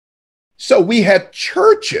So we have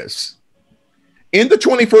churches in the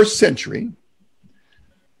 21st century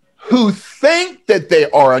who think that they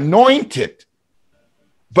are anointed,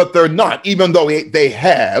 but they're not, even though they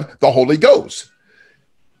have the Holy Ghost,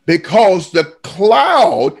 because the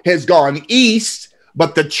cloud has gone east,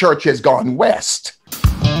 but the church has gone west.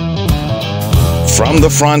 From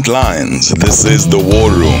the front lines, this is The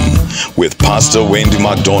War Room with Pastor Wendy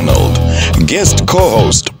McDonald, guest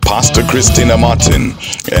co-host Pastor Christina Martin,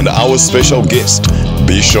 and our special guest,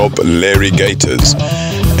 Bishop Larry Gaiters.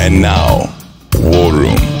 And now, War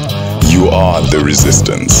Room, you are the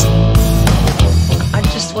resistance. I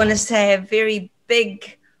just want to say a very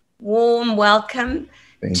big, warm welcome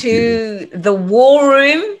to the War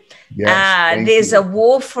Room. Yes, there's a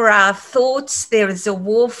war for our thoughts. There is a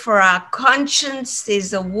war for our conscience.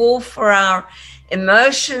 There's a war for our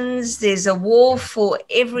emotions. There's a war for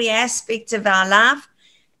every aspect of our life.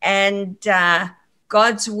 And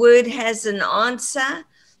God's word has an answer,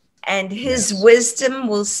 and his wisdom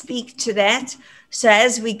will speak to that. So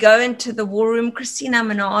as we go into the war room, Christina, I'm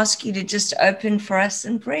going to ask you to just open for us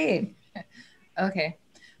in prayer. Okay.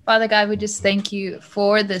 Father God, we just thank you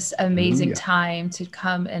for this amazing time to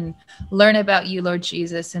come and learn about you, Lord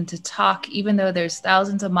Jesus, and to talk, even though there's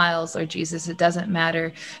thousands of miles, Lord Jesus, it doesn't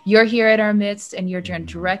matter. You're here in our midst, and you're going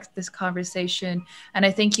to direct this conversation. And I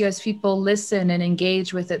thank you as people listen and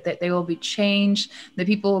engage with it, that they will be changed, that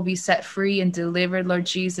people will be set free and delivered, Lord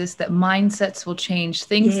Jesus, that mindsets will change,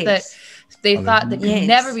 things that they thought that could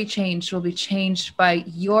never be changed will be changed by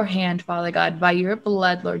your hand, Father God, by your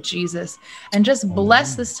blood, Lord Jesus. And just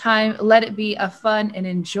bless this time. Let it be a fun and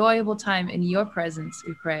enjoyable time in your presence,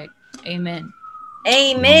 we pray. Amen.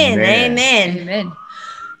 Amen. Amen. Amen.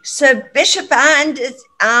 So, Bishop,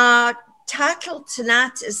 our title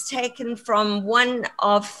tonight is taken from one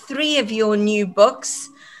of 3 of your new books,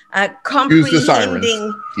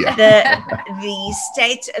 Comprehending the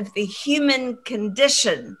State of the Human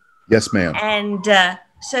Condition. Yes, ma'am. And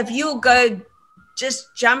so if you'll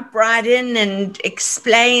just jump right in and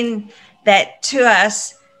explain that to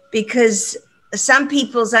us, because some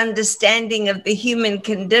people's understanding of the human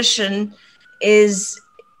condition is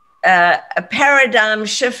a paradigm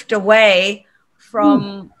shift away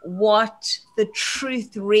from what the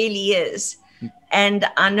truth really is. And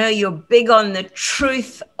I know you're big on the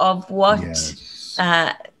truth of what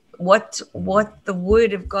the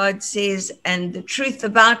Word of God says, and the truth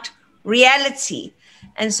about reality.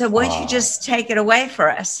 And so why don't you just take it away for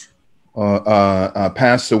us?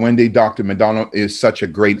 Pastor Wendy, Dr. McDonald, is such a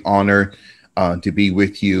great honor to be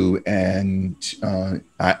with you. And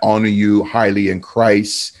I honor you highly in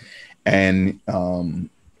Christ. And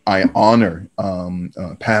I honor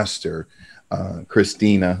Pastor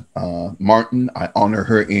Christina Martin. I honor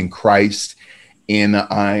her in Christ. And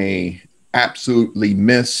I absolutely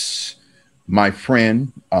miss my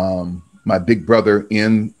friend, my big brother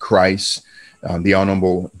in Christ, the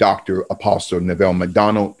Honorable Dr. Apostle Neville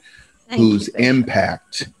McDonald, whose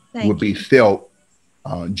impact will be felt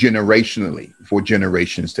generationally for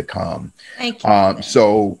generations to come. Thank you.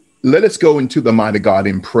 So let us go into the might of God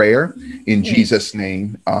in prayer in Jesus'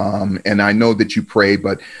 name. And I know that you pray,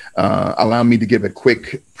 but allow me to give a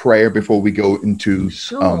quick prayer before we go into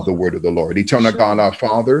the word of the Lord. Eternal God, our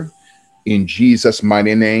Father, in Jesus'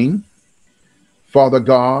 mighty name. Father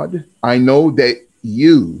God, I know that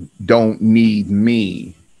you don't need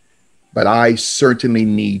me, but I certainly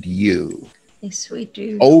need you. Yes, we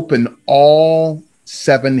do. Open all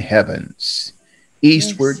 7 heavens,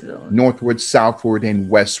 eastward, northward, southward, and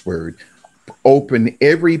westward. Open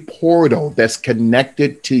every portal that's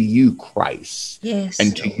connected to you, Christ,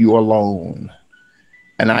 and to you alone.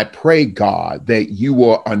 And I pray, God, that you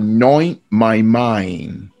will anoint my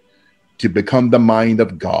mind to become the mind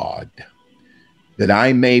of God, that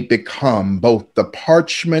I may become both the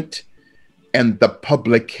parchment and the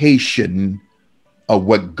publication of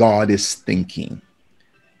what God is thinking,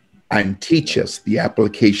 and teach us the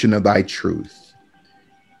application of thy truth.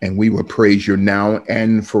 And we will praise you now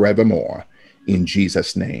and forevermore in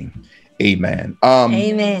Jesus' name. Amen.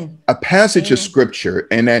 Amen. A passage of scripture,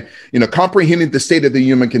 and that, comprehending the state of the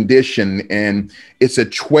human condition. And it's a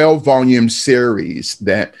 12-volume series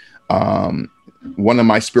that one of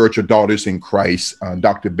my spiritual daughters in Christ,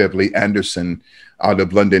 Dr. Beverly Anderson out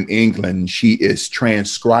of London, England, she is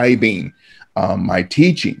transcribing my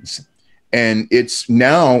teachings. And it's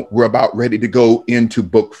now we're about ready to go into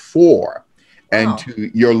book 4. And to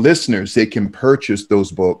your listeners, they can purchase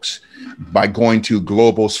those books by going to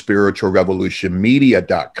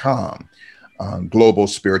globalspiritualrevolutionmedia.com,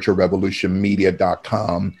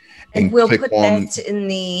 globalspiritualrevolutionmedia.com. And we'll put that in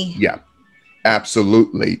the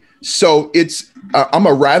Absolutely. So I'm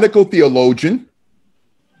a radical theologian.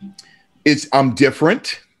 I'm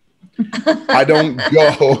different. I don't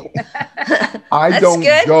go.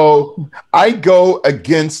 I go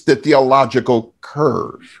against the theological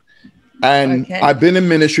curve. And I've been in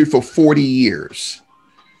ministry for 40 years,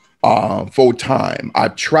 full time.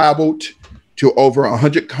 I've traveled to over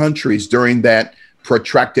 100 countries during that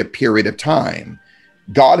protracted period of time.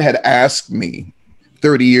 God had asked me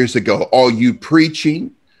 30 years ago, are you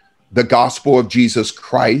preaching the gospel of Jesus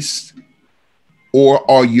Christ, or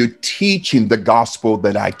are you teaching the gospel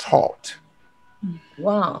that I taught?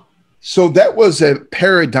 Wow. So that was a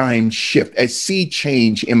paradigm shift, a sea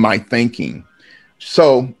change in my thinking.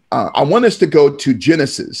 So I want us to go to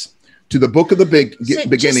Genesis, to the book of the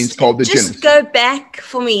beginnings called the Genesis. Just go back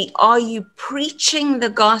for me. Are you preaching the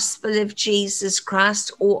gospel of Jesus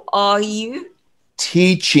Christ, or are you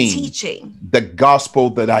teaching the gospel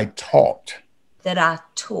that I taught? That I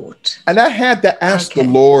taught. And I had to ask the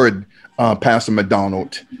Lord, Pastor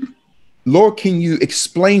McDonald, Lord, can you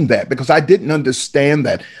explain that? Because I didn't understand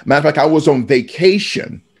that. Matter of fact, I was on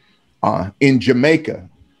vacation in Jamaica.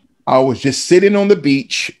 I was just sitting on the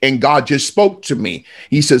beach and God just spoke to me.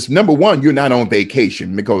 He says, number one, you're not on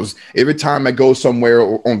vacation, because every time I go somewhere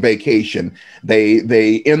on vacation,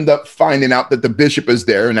 they end up finding out that the bishop is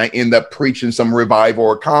there and I end up preaching some revival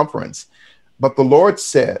or conference. But the Lord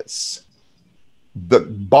says, the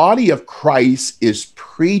body of Christ is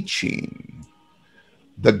preaching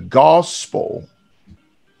the gospel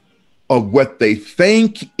of what they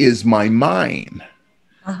think is my mind.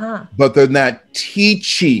 But they're not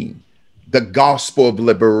teaching the gospel of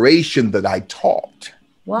liberation that I taught.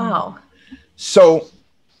 Wow. So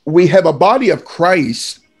we have a body of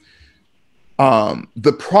Christ.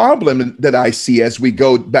 The problem that I see as we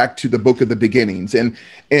go back to the book of the beginnings, and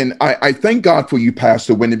I thank God for you,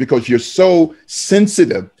 Pastor Wendy, because you're so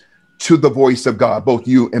sensitive to the voice of God, both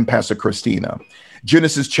you and Pastor Christina.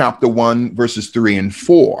 Genesis chapter 1, verses 3 and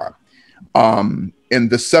 4. And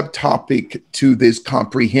the subtopic to this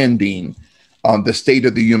comprehending the state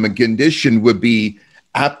of the human condition would be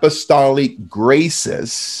apostolic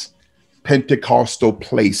graces, Pentecostal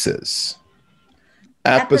places.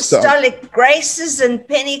 Apostolic graces and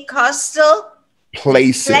Pentecostal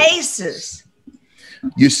places.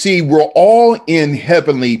 You see, we're all in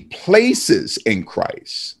heavenly places in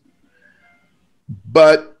Christ,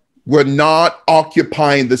 but we're not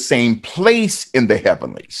occupying the same place in the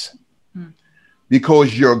heavenlies.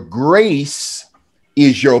 Because your grace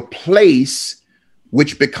is your place,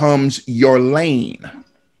 which becomes your lane.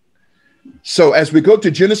 So as we go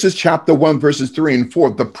to Genesis chapter 1, verses 3 and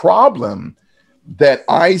 4, the problem that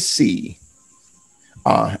I see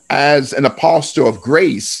as an apostle of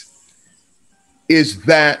grace is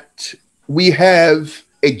that we have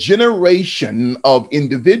a generation of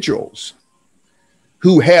individuals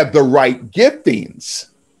who have the right giftings,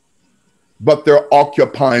 but they're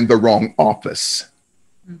occupying the wrong office.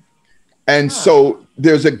 And so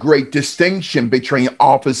there's a great distinction between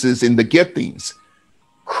offices and the giftings.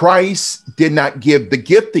 Christ did not give the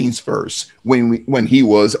giftings first when he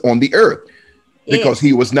was on the earth, because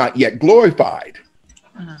he was not yet glorified.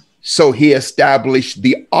 So he established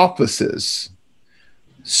the offices.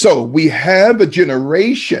 So we have a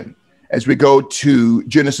generation, as we go to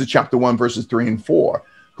Genesis chapter 1, verses 3 and 4,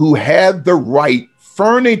 who had the right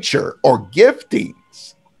furniture or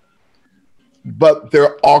giftings, but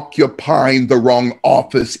they're occupying the wrong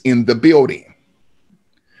office in the building.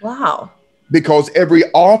 Wow. Because every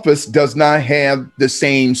office does not have the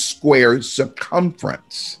same square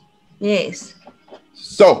circumference. Yes.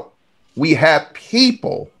 So we have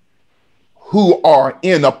people who are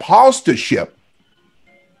in apostleship,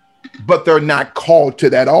 but they're not called to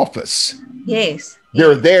that office. Yes.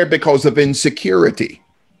 They're there because of insecurity.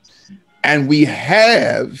 And we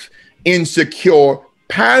have insecure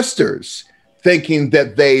pastors thinking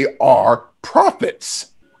that they are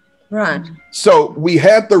prophets. Right. So we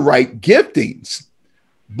have the right giftings,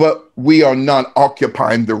 but we are not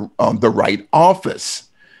occupying the right office.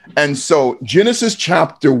 And so Genesis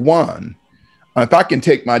chapter 1, if I can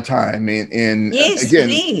take my time and yes, again,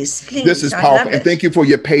 please. This is powerful. And thank you for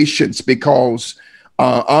your patience, because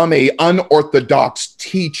I'm an unorthodox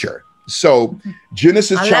teacher. So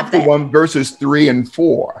Genesis chapter 1, verses 3 and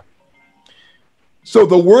 4. So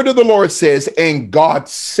the word of the Lord says, and God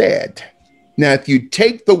said. Now, if you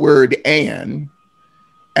take the word and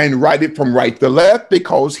write it from right to left,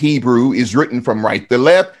 because Hebrew is written from right to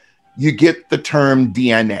left, you get the term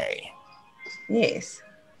DNA. Yes.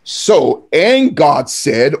 So, and God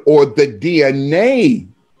said, or the DNA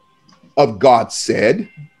of God said,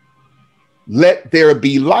 let there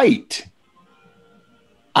be light.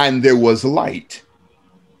 and there was light.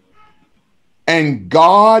 And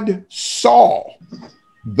God saw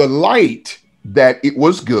the light that it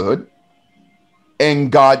was good,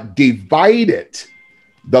 and God divided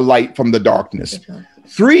the light from the darkness.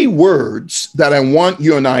 3 words that I want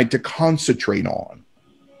you and I to concentrate on.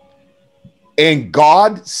 And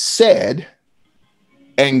God said,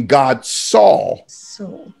 and God saw,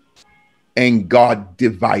 and God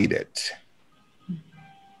divided.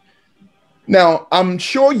 Now, I'm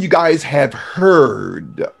sure you guys have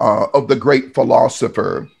heard of the great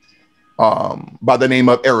philosopher by the name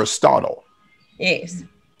of Aristotle. Yes.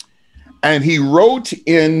 And he wrote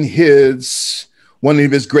in one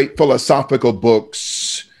of his great philosophical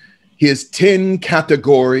books, his 10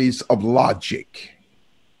 categories of logic.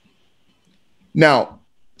 Now,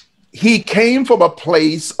 he came from a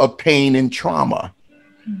place of pain and trauma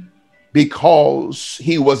because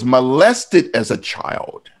he was molested as a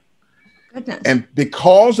child. Goodness. And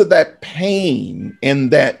because of that pain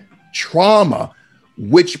and that trauma,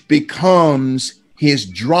 which becomes his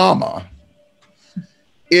drama,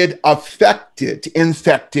 it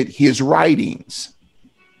infected his writings.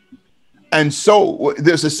 And so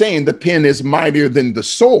there's a saying, the pen is mightier than the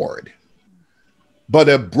sword, but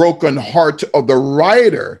a broken heart of the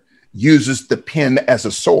writer uses the pen as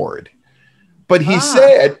a sword. But he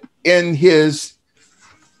said in his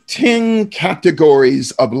 10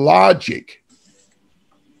 categories of logic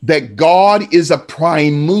that God is a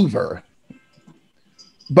prime mover,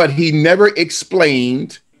 but he never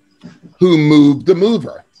explained who moved the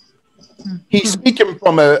mover. He's speaking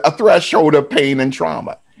from a threshold of pain and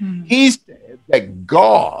trauma. He said that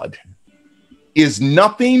God is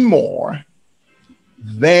nothing more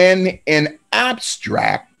than an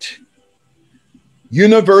abstract,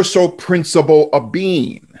 universal principle of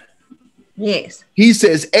being. Yes. He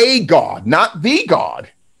says a God, not the God.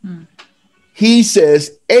 He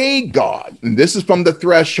says a God, and this is from the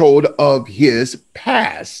threshold of his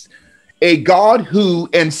past. A God who,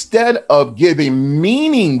 instead of giving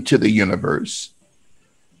meaning to the universe,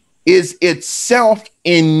 is itself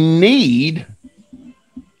in need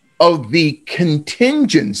of the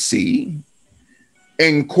contingency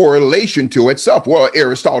in correlation to itself. Well,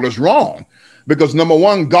 Aristotle's wrong, because number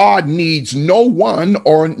one, God needs no one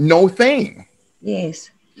or no thing.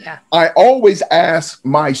 Yes. Yeah. I always ask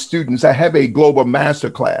my students, I have a global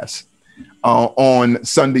masterclass on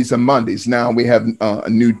Sundays and Mondays. Now we have a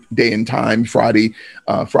new day and time,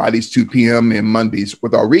 Fridays 2 p.m. and Mondays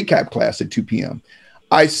with our recap class at 2 p.m.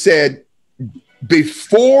 I said,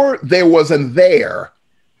 before there was a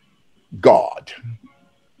God,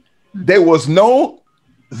 there was no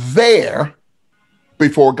there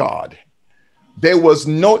before God. There was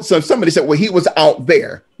no, so somebody said, well, he was out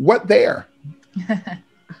there. What there?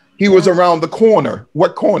 He was around the corner.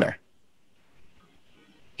 What corner?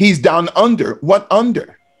 He's down under. What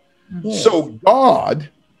under? Yes. So God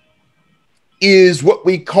is what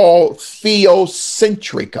we call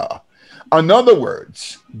theocentrica. In other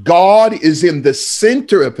words, God is in the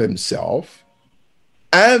center of himself,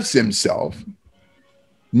 as himself,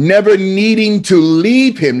 never needing to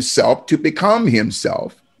leave himself to become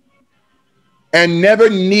himself, and never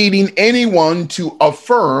needing anyone to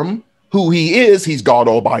affirm who he is. He's God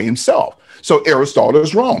all by himself. So Aristotle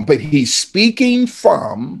is wrong, but he's speaking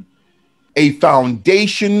from a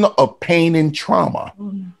foundation of pain and trauma.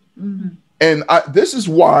 Mm-hmm. And this is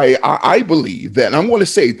why I believe that, and I'm going to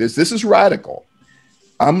say this is radical.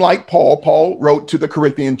 I'm like Paul. Paul wrote to the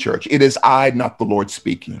Corinthian church, it is I, not the Lord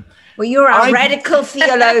speaking. Well, you're a radical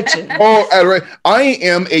theologian. I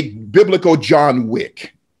am a biblical John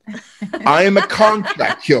Wick. I am a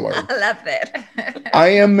contract killer. I love that. I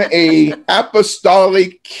am a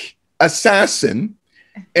apostolic assassin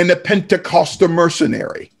and a Pentecostal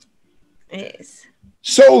mercenary. Yes.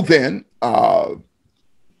 So then,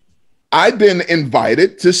 I've been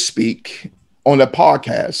invited to speak on a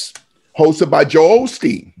podcast hosted by Joel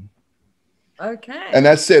Osteen. Okay. And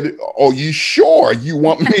I said, "Oh, you sure you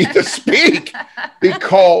want me to speak?"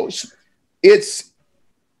 Because it's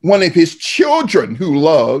one of his children who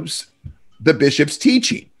loves the bishop's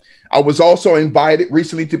teaching. I was also invited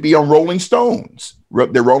recently to be on Rolling Stones,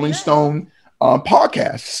 the Rolling Stone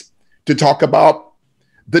podcasts, to talk about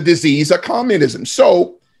the disease of communism.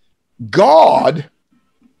 So God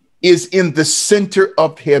is in the center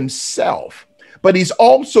of himself, but he's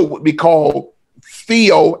also what we call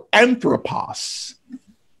theoanthropos.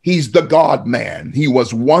 He's the God man. He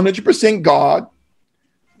was 100% God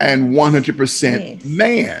and 100%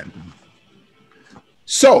 man.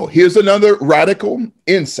 So here's another radical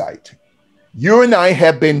insight. You and I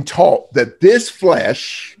have been taught that this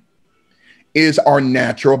flesh is our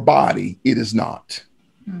natural body. It is not.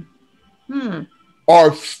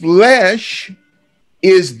 Our flesh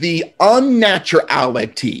is the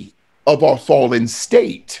unnaturality of our fallen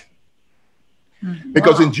state.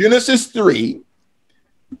 Because in Genesis 3,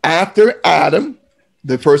 after Adam,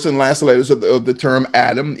 the first and last letters of the term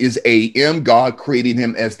Adam is AM. God created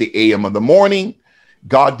him as the AM of the morning.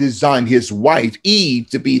 God designed his wife, Eve,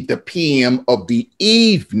 to be the PM of the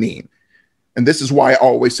evening. And this is why I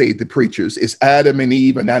always say to preachers, it's Adam and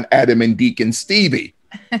Eve and not Adam and Deacon Stevie.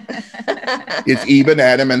 It's Eve and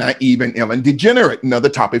Adam and not Eve and Ellen DeGenerate. Another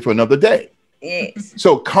topic for another day. Yes.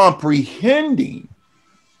 So comprehending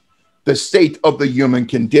the state of the human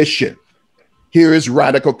condition. Here is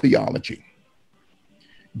radical theology.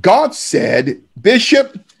 God said,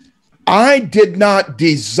 Bishop, I did not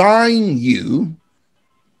design you,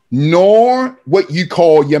 nor what you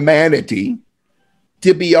call humanity,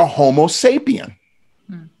 to be a Homo sapien.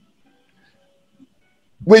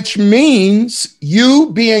 Which means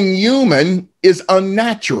you being human is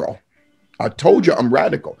unnatural. I told you I'm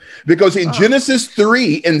radical. Because in Genesis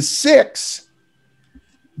 3 and 6,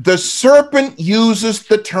 the serpent uses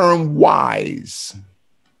the term wise.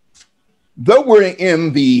 Though we're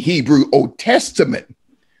in the Hebrew Old Testament,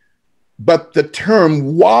 but the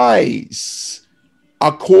term wise,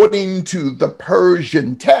 according to the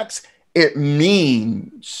Persian text, it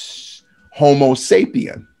means Homo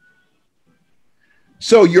sapien.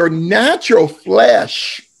 So your natural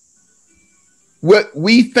flesh, what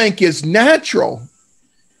we think is natural,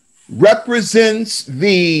 represents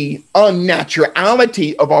the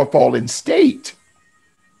unnaturality of our fallen state.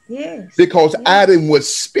 Yes. Because Adam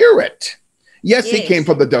was spirit. Yes, he came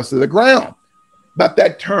from the dust of the ground. But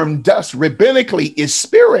that term dust rabbinically is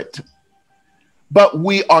spirit. But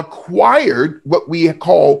we acquired what we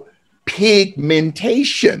call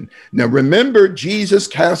pigmentation. Now remember, Jesus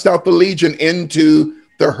cast out the legion into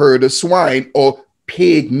the herd of swine, or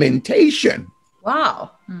pigmentation.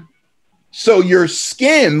 Wow. So your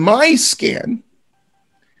skin, my skin,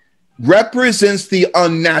 represents the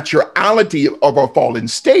unnaturality of our fallen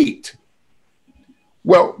state.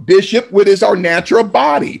 Well, Bishop, what is our natural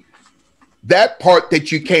body? That part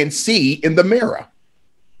that you can't see in the mirror.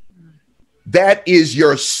 That is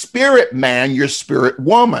your spirit man, your spirit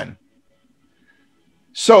woman.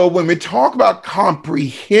 So when we talk about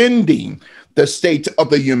comprehending the state of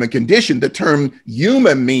the human condition, the term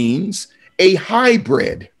human means a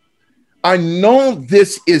hybrid. I know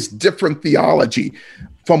this is different theology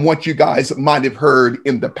from what you guys might have heard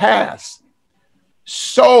in the past.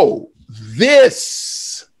 So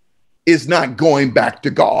this is not going back to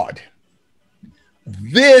God.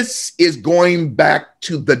 This is going back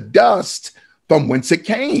to the dust from whence it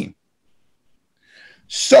came.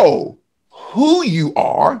 So who you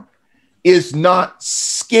are is not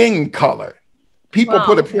skin color. People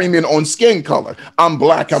put a premium on skin color. I'm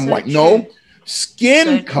black, I'm white. No,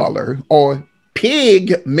 skin color or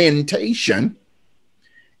pigmentation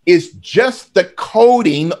is just the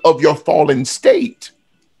coating of your fallen state.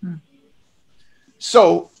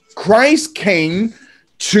 So Christ came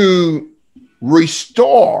to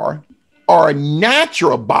restore our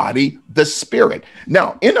natural body, the spirit.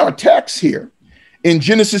 Now, in our text here, in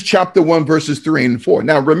Genesis chapter 1, verses 3 and 4.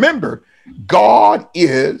 Now, remember, God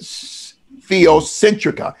is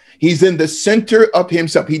theocentrica. He's in the center of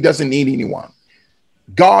himself. He doesn't need anyone.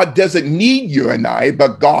 God doesn't need you and I,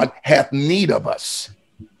 but God hath need of us.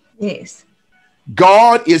 Yes.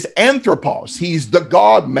 God is anthropos. He's the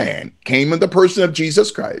God man, came in the person of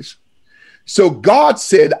Jesus Christ. So God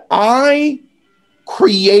said, I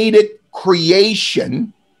created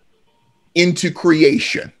creation into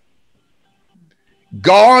creation.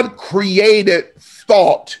 God created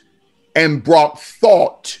thought and brought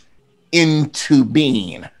thought into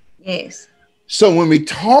being. Yes. So when we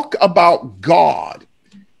talk about God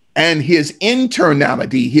and his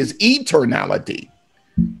internality, his eternality,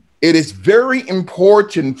 it is very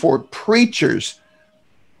important for preachers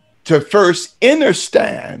to first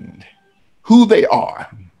understand who they are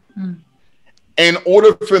in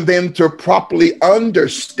order for them to properly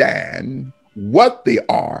understand what they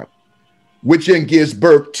are, which then gives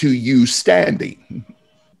birth to you standing.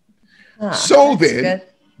 So then, good.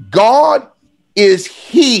 God is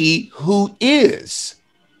he who is.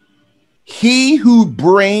 He who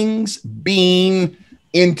brings being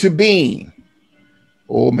into being.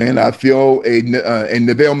 Oh man, I feel a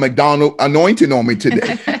Neville McDonald anointing on me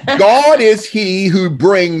today. God is he who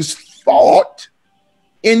brings thought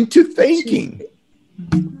into thinking.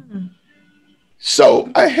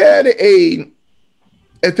 So I had a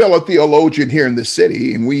fellow theologian here in the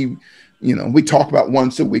city, and we talk about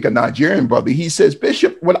once a week, a Nigerian brother. He says,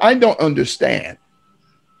 Bishop, what I don't understand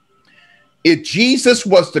If Jesus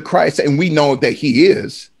was the Christ, and we know that he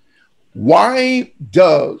is, why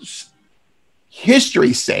does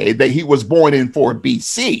history say that he was born in 4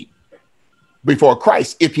 BC before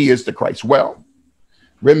Christ if he is the Christ? Well,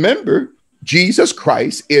 remember, Jesus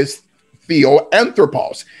Christ is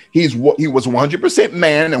theoanthropos. He was 100%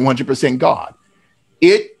 man and 100% God.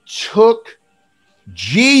 It took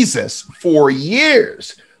Jesus 4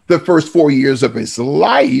 years, the first 4 years of his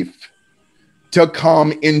life, to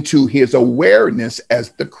come into his awareness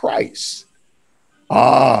as the Christ.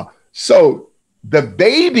 So the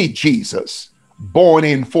baby Jesus, born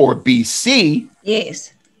in 4 BC,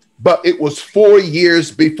 yes, but it was 4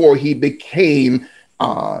 years before he became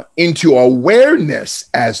into awareness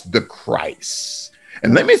as the Christ.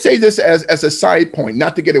 And let me say this as a side point,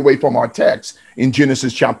 not to get away from our text in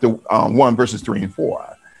Genesis chapter 1, verses 3 and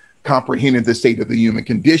 4, comprehending the state of the human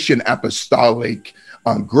condition, apostolic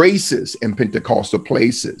graces, and Pentecostal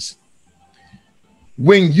places.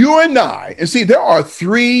 When you and I, and see, there are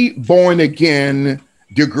 3 born again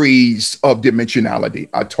degrees of dimensionality.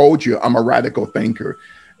 I told you I'm a radical thinker.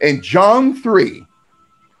 In John 3,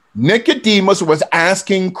 Nicodemus was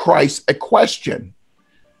asking Christ a question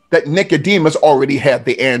that Nicodemus already had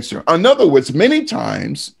the answer. In other words, many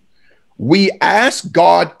times we ask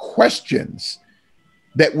God questions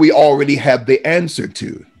that we already have the answer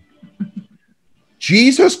to.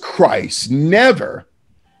 Jesus Christ never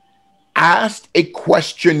asked a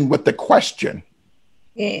question with a question.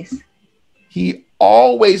 Yes. He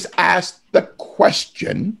always asked the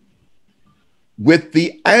question with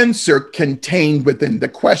the answer contained within the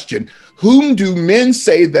question. Whom do men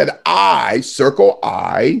say that I, circle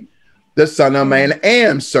I, the Son of Man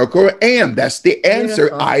am, circle am? That's the answer.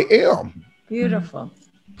 Beautiful. I am. Beautiful.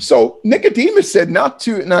 So Nicodemus said, now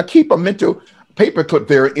keep a mental paperclip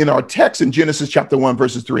there in our text in Genesis chapter 1,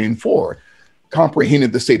 verses 3 and 4,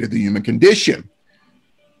 comprehending the state of the human condition,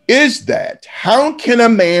 is that how can a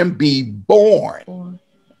man be born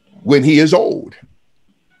when he is old?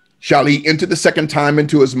 Shall he enter the second time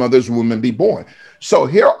into his mother's womb and be born? So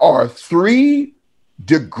here are 3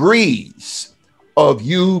 degrees of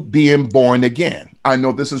you being born again. I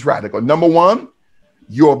know this is radical. Number 1,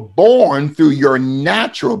 you're born through your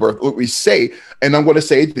natural birth, what we say. And I'm going to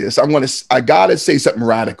say this. I got to say something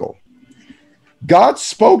radical. God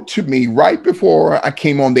spoke to me right before I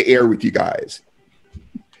came on the air with you guys.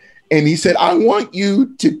 And he said, I want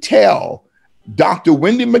you to tell Dr.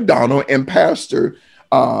 Wendy McDonald and Pastor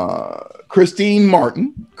Christina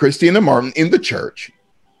Martin in the church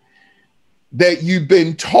that you've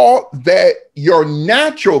been taught that your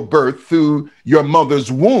natural birth through your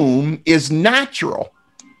mother's womb is natural,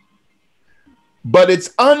 but it's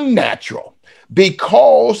unnatural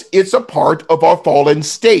because it's a part of our fallen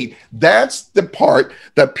state. That's the part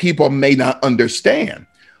that people may not understand.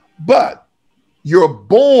 But you're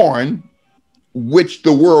born, which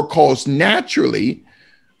the world calls naturally,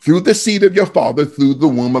 through the seed of your father, through the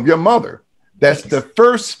womb of your mother. That's the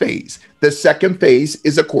first phase. The second phase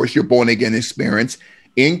is, of course, your born again experience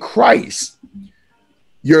in Christ.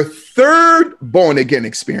 Your third born again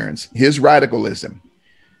experience, here's radicalism.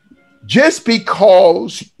 Just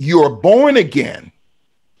because you're born again,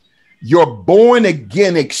 your born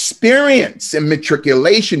again experience and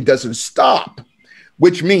matriculation doesn't stop,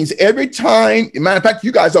 which means every time, matter of fact,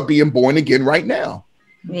 you guys are being born again right now.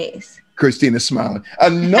 Yes. Christina's smiling.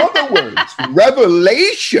 In other words,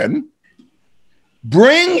 revelation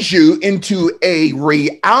brings you into a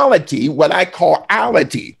reality, what I call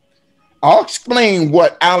ality. I'll explain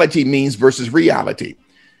what ality means versus reality.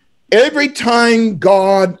 Every time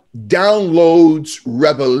God downloads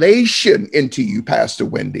revelation into you, Pastor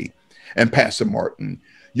Wendy and Pastor Martin,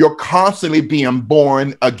 you're constantly being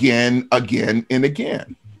born again, again, and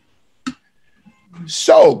again.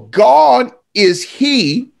 So God is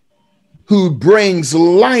he who brings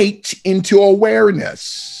light into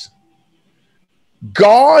awareness.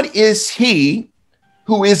 God is he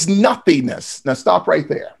who is nothingness. Now stop right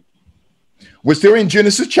there. We're still in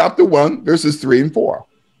Genesis chapter 1, verses 3 and 4.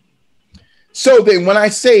 So then when I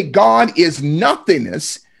say God is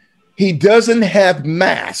nothingness, he doesn't have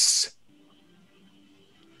mass.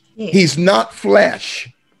 He's not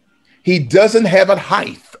flesh. He doesn't have a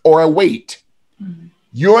height or a weight. Mm-hmm.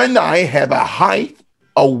 You and I have a height,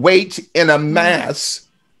 a weight, and a mass.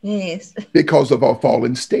 Yes. Because of our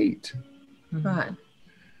fallen state. Right.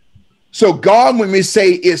 So God, when we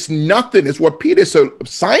say it's nothing, is what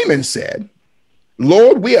Simon said,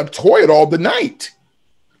 Lord, we have toiled all the night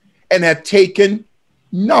and have taken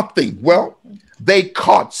nothing. Well, they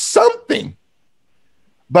caught something,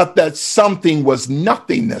 but that something was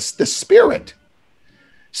nothingness, the spirit.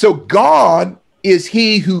 So God is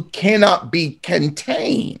he who cannot be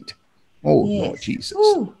contained. Oh, Yes. Lord Jesus.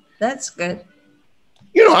 Ooh, that's good.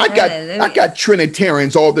 You know, I got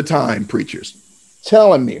Trinitarians all the time, preachers,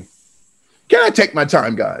 telling me, can I take my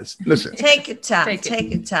time, guys? Listen. Take your time.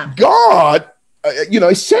 Take your time. God,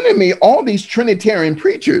 is sending me all these Trinitarian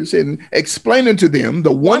preachers and explaining to them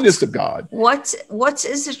the oneness of God. What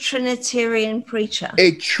is a Trinitarian preacher?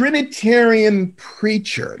 A Trinitarian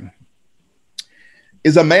preacher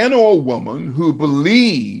is a man or a woman who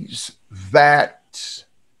believes that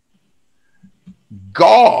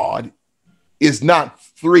God is not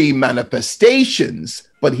three manifestations,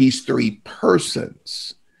 but he's three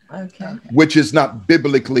persons. Okay. Which is not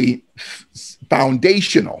biblically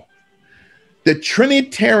foundational. The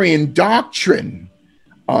Trinitarian doctrine,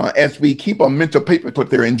 as we keep our mental paperclip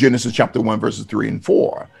there in Genesis chapter 1, verses 3 and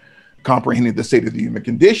 4, comprehending the state of the human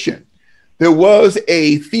condition, there was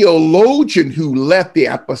a theologian who left the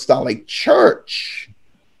apostolic church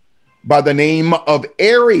by the name of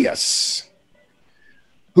Arius,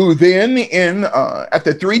 who then at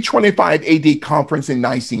the 325 AD conference in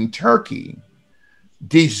Nicene, Turkey,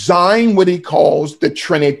 designed what he calls the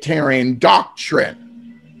Trinitarian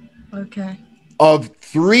doctrine. Okay. Of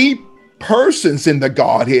three persons in the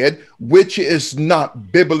Godhead, which is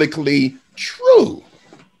not biblically true.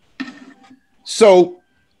 So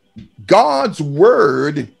God's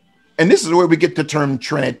word, and this is where we get the term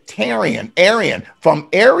Trinitarian, Arian, from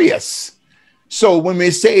Arius. So when we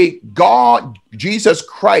say God, Jesus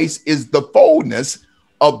Christ is the fullness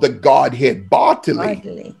of the Godhead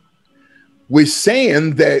bodily. We're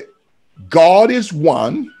saying that God is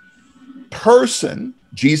one person,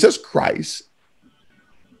 Jesus Christ,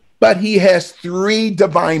 but he has three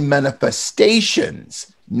divine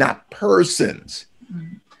manifestations, not persons.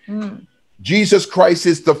 Mm-hmm. Jesus Christ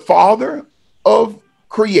is the Father of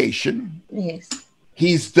creation. Yes.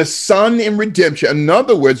 He's the Son in redemption. In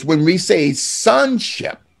other words, when we say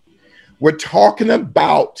sonship, we're talking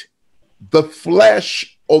about the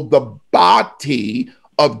flesh or the body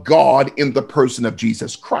of God in the person of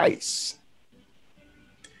Jesus Christ.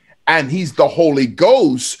 And he's the Holy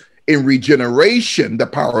Ghost in regeneration, the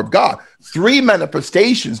power of God. Three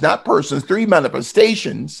manifestations, not persons, three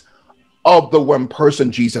manifestations of the one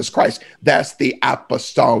person, Jesus Christ. That's the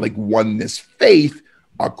apostolic oneness faith,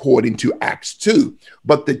 according to Acts 2.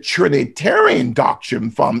 But the Trinitarian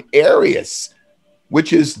doctrine from Arius,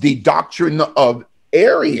 which is the doctrine of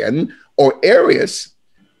Arian or Arius,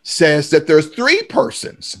 says that there's three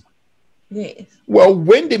persons. Yes. Well,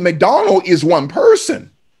 Wendy McDonald is one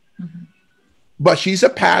person, but she's a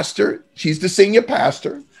pastor. She's the senior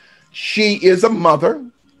pastor. She is a mother,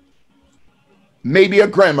 maybe a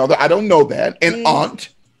grandmother. I don't know that, an aunt,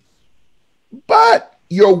 but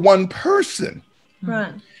you're one person.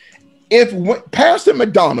 Right. If Pastor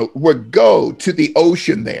McDonald would go to the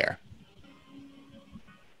ocean there,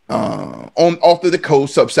 off of the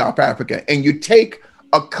coast of South Africa, and you take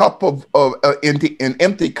a cup of an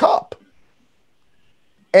empty cup,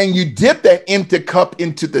 and you dip that empty cup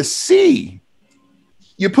into the sea,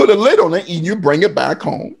 you put a lid on it and you bring it back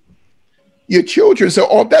home. Your children say,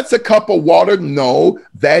 "Oh, that's a cup of water." No,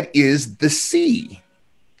 that is the sea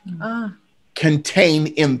contained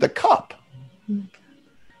in the cup.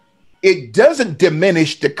 It doesn't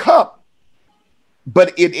diminish the cup,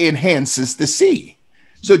 but it enhances the sea.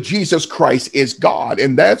 So Jesus Christ is God.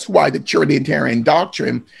 And that's why the Trinitarian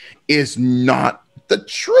doctrine is not the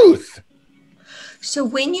truth. So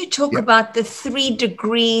when you talk about the 3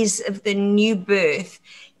 degrees of the new birth,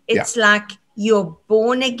 it's like you're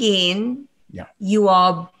born again. Yeah. You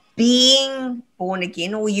are being born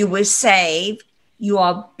again, or you were saved. You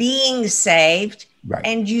are being saved. Right.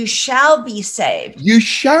 And you shall be saved. You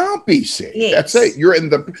shall be saved. Yes. That's it. You're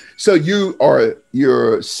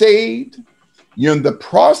saved. You're in the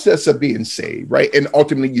process of being saved, right? And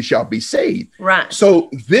ultimately you shall be saved. Right. So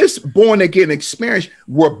this born again experience,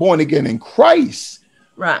 we're born again in Christ.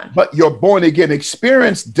 Right. But your born again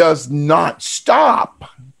experience does not stop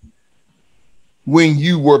when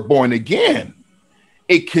you were born again.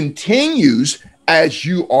 It continues as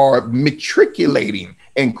you are matriculating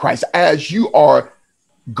in Christ, as you are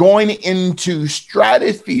going into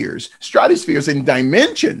stratospheres and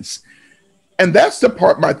dimensions. And that's the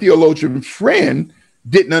part my theologian friend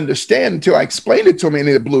didn't understand until I explained it to him, and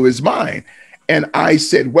it blew his mind. And I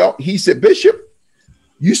said, well, he said, Bishop,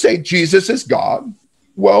 you say Jesus is God.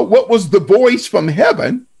 Well, what was the voice from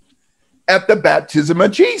heaven at the baptism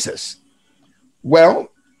of Jesus?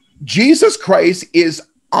 Well, Jesus Christ is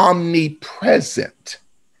omnipresent.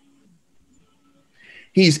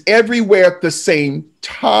 He's everywhere at the same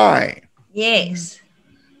time. Yes.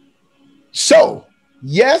 So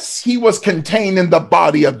Yes, he was contained in the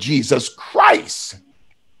body of Jesus Christ.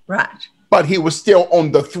 Right. But he was still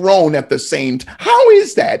on the throne at the same time. How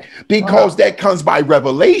is that? Because that comes by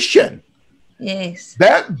revelation. Yes.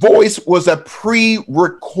 That voice was a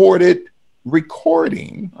pre-recorded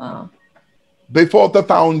recording before the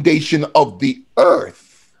foundation of the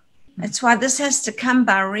earth. That's why this has to come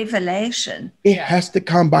by revelation. It has to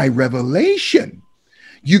come by revelation.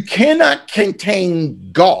 You cannot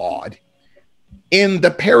contain God in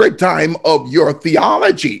the paradigm of your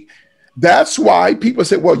theology. That's why people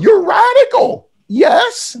say, well, you're radical.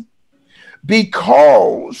 Yes,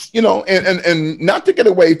 because, you know, and not to get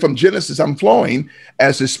away from Genesis, I'm flowing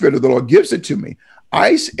as the Spirit of the Lord gives it to me.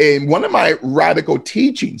 In one of my radical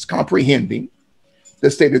teachings, comprehending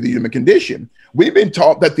the state of the human condition, we've been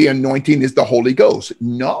taught that the anointing is the Holy Ghost.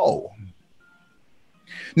 No.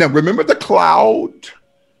 Now, remember the cloud,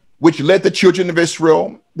 which led the children of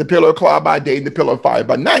Israel, the pillar of cloud by day and the pillar of fire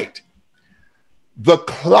by night. The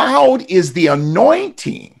cloud is the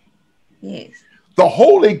anointing. Yes. The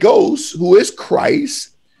Holy Ghost, who is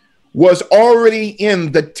Christ, was already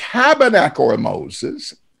in the tabernacle of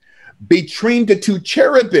Moses between the two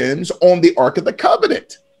cherubims on the Ark of the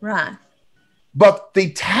Covenant. Right. But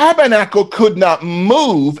the tabernacle could not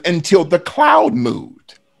move until the cloud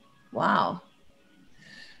moved. Wow.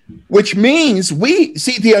 Which means we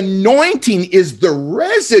see the anointing is the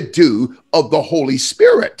residue of the Holy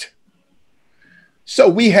Spirit. So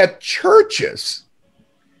we have churches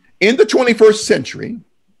in the 21st century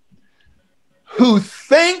who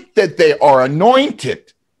think that they are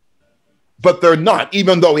anointed, but they're not,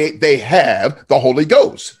 even though they have the Holy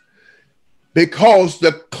Ghost. Because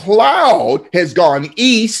the cloud has gone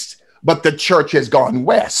east, but the church has gone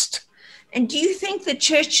west. And do you think the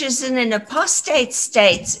church is in an apostate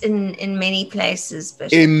state in many places,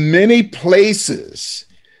 Bishop? In many places,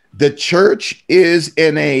 the church is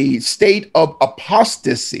in a state of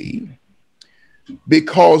apostasy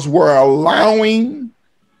because we're allowing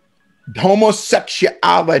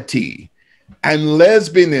homosexuality and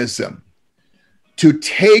lesbianism to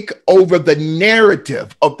take over the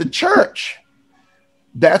narrative of the church.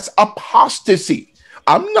 That's apostasy.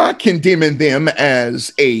 I'm not condemning them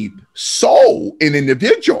as a soul, an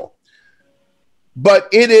individual, but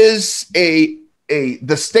it is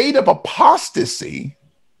the state of apostasy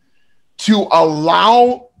to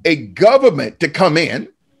allow a government to come in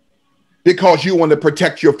because you want to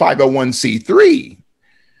protect your 501c3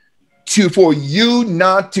 for you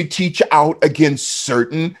not to teach out against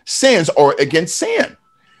certain sins or against sin.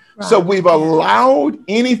 Right. So we've allowed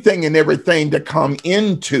anything and everything to come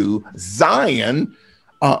into Zion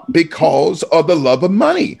because of the love of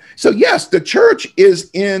money. So yes, the church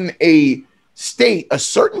is in a state, a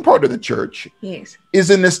certain part of the church is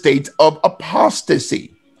in a state of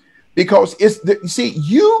apostasy. Because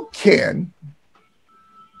you can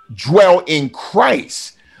dwell in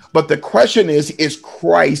Christ, but the question is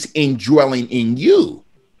Christ indwelling in you?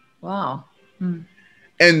 Wow.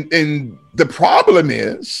 And the problem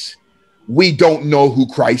is we don't know who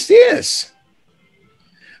Christ is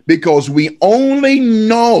because we only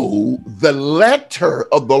know the letter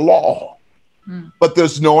of the law, but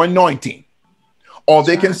there's no anointing. All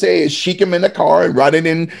they can say is shake him in the car and ride it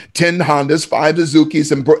in 10 Hondas, 5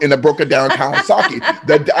 Suzukis, and in a broken down Kawasaki.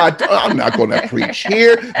 I'm not going to preach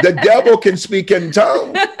here. The devil can speak in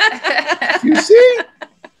tongues. You see?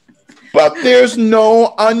 But there's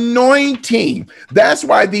no anointing. That's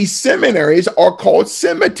why these seminaries are called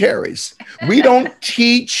cemeteries. We don't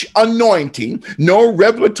teach anointing, no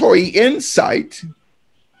revelatory insight,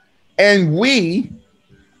 and we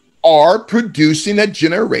are producing a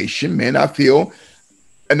generation, man, I feel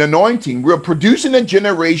an anointing. We're producing a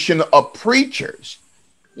generation of preachers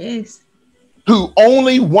who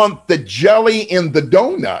only want the jelly in the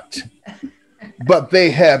donut, but they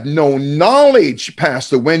have no knowledge,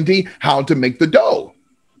 Pastor Wendy, how to make the dough.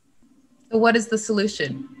 So what is the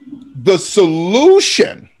solution? The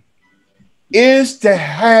solution is to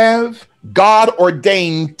have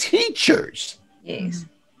God-ordained teachers. Yes.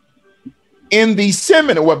 In the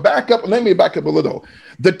seminary. Well, let me back up a little.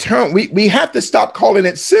 The term, we have to stop calling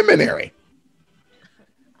it seminary.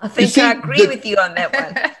 I think I agree with you on that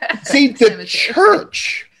one. See, the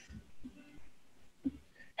church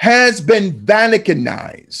has been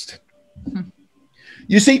Vaticanized.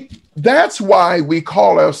 You see, that's why we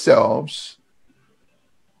call ourselves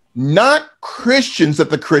not Christians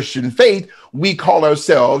of the Christian faith. We call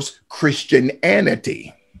ourselves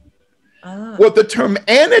Christianity. Well, the term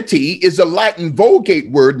anity is a Latin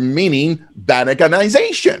Vulgate word meaning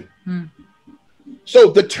Vaticanization.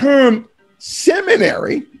 So the term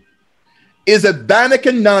seminary is a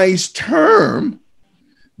Vaticanized term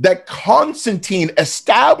that Constantine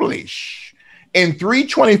established in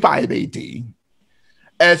 325 AD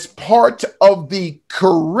as part of the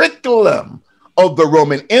curriculum of the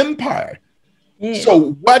Roman Empire. Yes.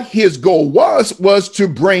 So what his goal was to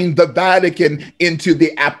bring the Vatican into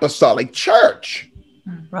the Apostolic Church,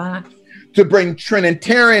 Right. to bring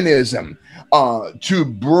Trinitarianism, to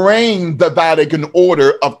bring the Vatican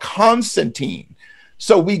order of Constantine.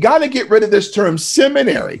 So we got to get rid of this term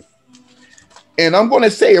seminary. And I'm going to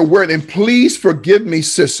say a word, and please forgive me,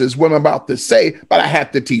 sisters, what I'm about to say, but I have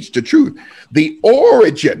to teach the truth. The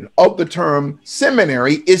origin of the term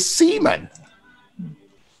seminary is semen.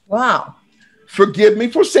 Wow. Forgive me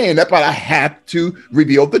for saying that, but I have to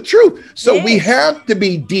reveal the truth. So we have to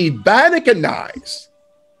be de-Vaticanized.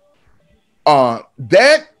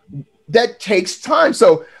 That takes time.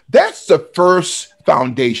 So that's the first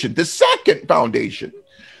foundation. The second foundation,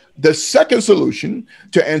 the second solution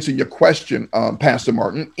to answer your question, Pastor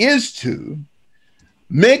Martin, is to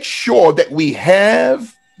make sure that we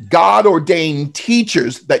have God-ordained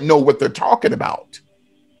teachers that know what they're talking about.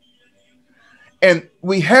 And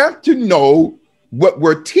we have to know what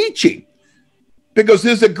we're teaching, because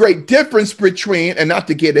there's a great difference between, and not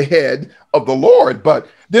to get ahead of the Lord, but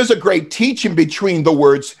there's a great teaching between the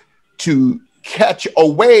words to catch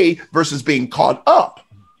away versus being caught up.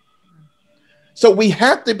 So we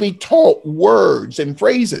have to be taught words and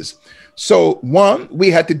phrases. So one, we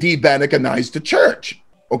had to de-Vaticanize the church,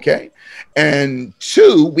 okay? And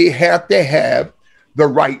two, we have to have the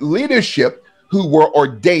right leadership who were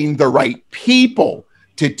ordained the right people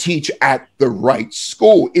to teach at the right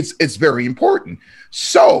school. It's very important.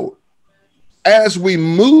 So as we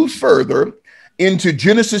move further into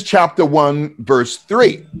Genesis chapter 1, verse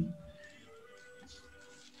 3,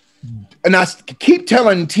 and I keep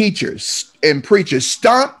telling teachers and preachers,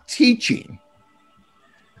 stop teaching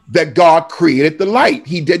that God created the light.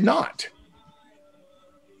 He did not.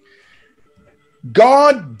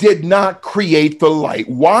 God did not create the light.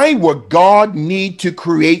 Why would God need to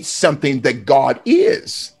create something that God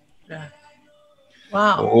is?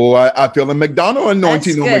 Wow. Oh, I feel a McDonald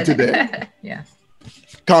anointing on me today. Yeah.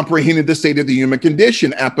 Comprehending the state of the human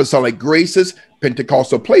condition, apostolic graces,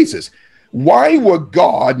 Pentecostal places. Why would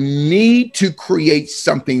God need to create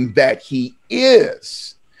something that he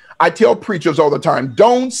is? I tell preachers all the time,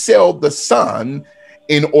 don't sell the sun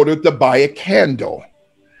in order to buy a candle.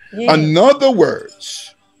 Yes. In other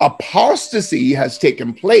words, apostasy has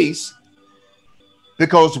taken place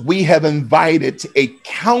because we have invited a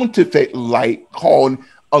counterfeit light called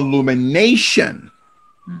illumination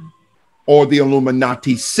or the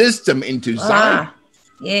Illuminati system into Zion.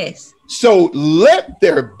 Yes. So let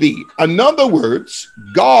there be. In other words,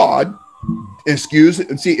 God,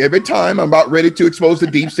 see, every time I'm about ready to expose the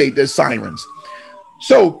deep state, there's sirens.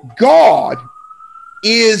 So God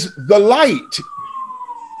is the light.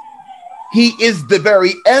 He is the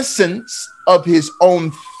very essence of his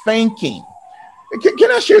own thinking.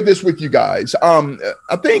 Can I share this with you guys?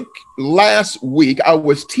 I think last week I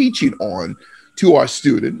was teaching on to our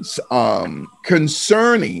students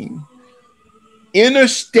concerning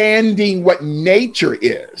understanding what nature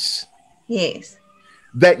is. Yes.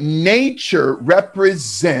 That nature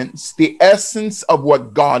represents the essence of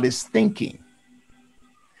what God is thinking.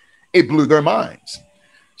 It blew their minds.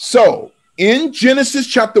 So in Genesis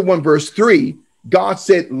chapter 1, verse 3, God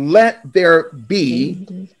said, let there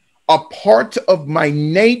be a part of my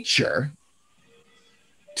nature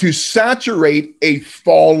to saturate a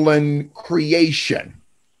fallen creation.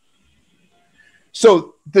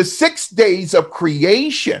 So the 6 days of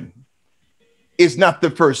creation is not the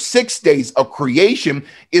first 6 days of creation,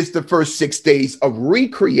 it's the first 6 days of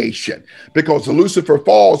recreation, because Lucifer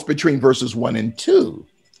falls between verses 1 and 2.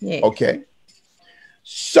 Yes. Okay.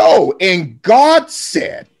 So, and God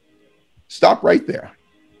said, stop right there.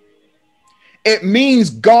 It means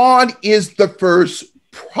God is the first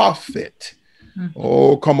prophet.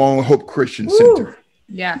 Oh, come on, Hope Christian Center.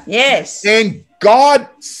 Yeah. Yes. And God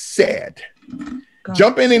said,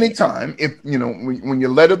 jump in anytime if, you know, when you're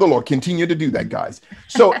led of the Lord, continue to do that, guys.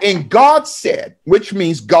 So, and God said, which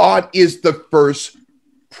means God is the first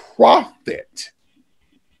prophet.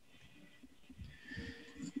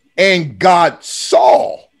 And God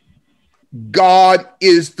saw, God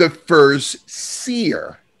is the first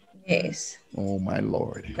seer. Yes. Oh, my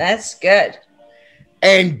Lord. That's good.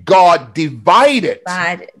 And God divided.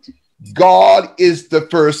 God is the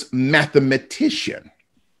first mathematician.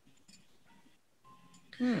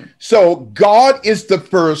 So God is the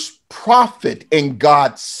first prophet, and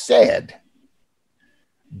God said.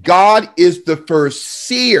 God is the first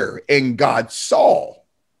seer, and God saw.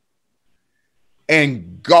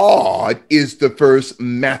 And God is the first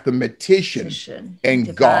mathematician,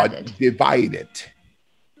 and God divided.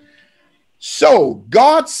 So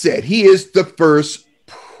God said he is the first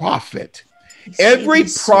prophet. Every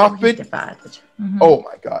prophet. Oh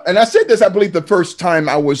my God. And I said this, I believe, the first time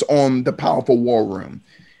I was on the Powerful War Room.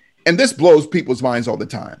 And this blows people's minds all the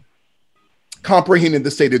time. Comprehending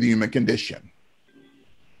the state of the human condition.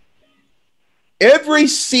 Every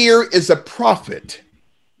seer is a prophet.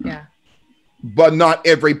 Yeah. But not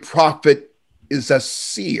every prophet is a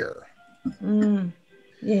seer.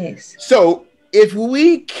 Yes. So if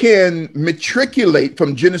we can matriculate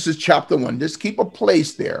from Genesis chapter 1, just keep a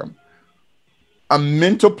place there, a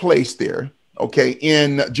mental place there, okay,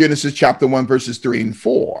 in Genesis chapter 1, verses 3 and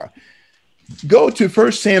 4. Go to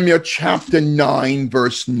 1 Samuel chapter 9,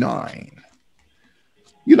 verse 9.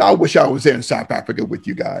 You know, I wish I was there in South Africa with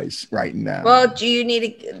you guys right now. Well, do you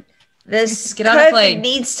need to... This get on a plane. COVID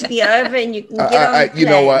needs to be over, and you can get on a plane. You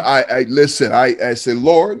know what? I listen. I said,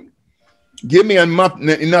 Lord, give me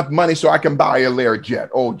enough money so I can buy a Learjet.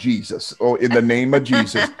 Oh, Jesus. Oh, in the name of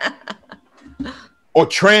Jesus. Or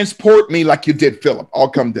transport me like you did Philip. I'll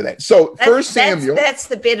come to that. So First Samuel. That's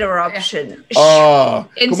the better option.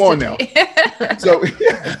 Come on now. So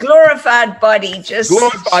glorified body, just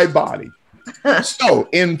glorified body. So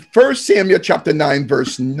in 1 Samuel chapter 9,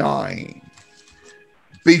 verse 9.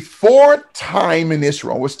 Before time in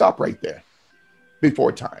Israel, we'll stop right there.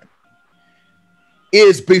 Before time.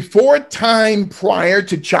 Is before time prior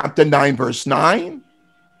to chapter 9, verse 9?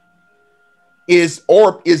 Is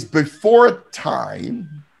before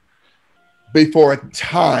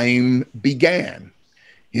time began?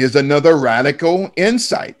 Here's another radical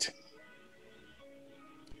insight.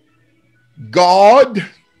 God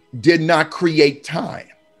did not create time.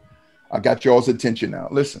 I got y'all's attention now.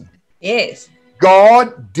 Listen. Yes.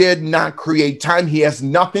 God did not create time. He has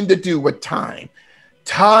nothing to do with time.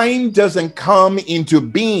 Time doesn't come into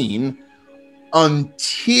being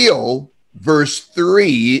until verse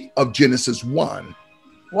 3 of Genesis 1.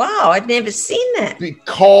 Wow, I'd never seen that.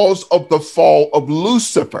 Because of the fall of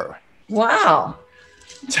Lucifer. Wow.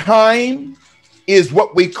 Time is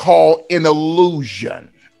what we call an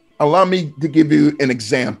illusion. Allow me to give you an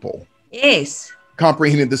example. Yes.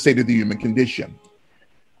 Comprehending the state of the human condition.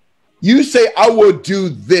 You say, I will do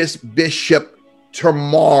this, Bishop,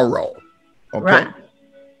 tomorrow. Okay. Right.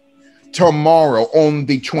 Tomorrow on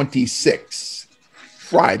the 26th,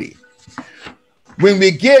 Friday. When we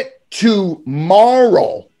get to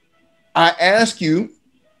tomorrow, I ask you,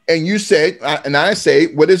 and you said, and I say,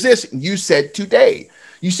 what is this? You said today.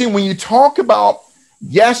 You see, when you talk about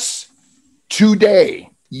yes, today,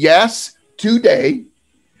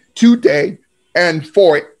 and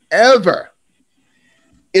forever,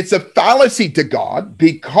 it's a fallacy to God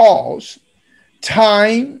because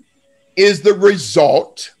time is the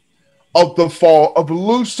result of the fall of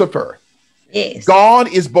Lucifer. Yes.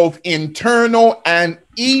 God is both internal and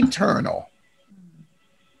eternal.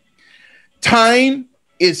 Time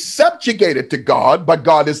is subjugated to God, but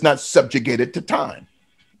God is not subjugated to time.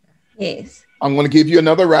 Yes. I'm going to give you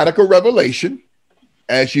another radical revelation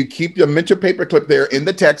as you keep your mental paperclip there in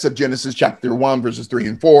the text of Genesis chapter 1, verses 3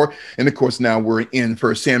 and 4. And of course, now we're in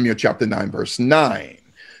 1 Samuel chapter 9, verse 9,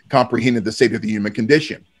 comprehending the state of the human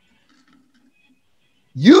condition.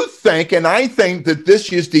 You think, and I think, that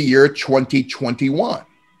this is the year 2021.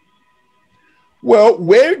 Well,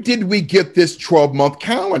 where did we get this 12-month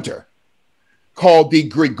calendar called the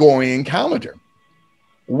Gregorian calendar?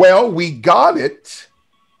 Well, we got it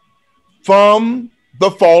from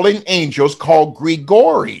the fallen angels called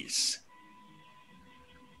Gregories.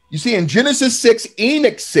 You see, in Genesis 6,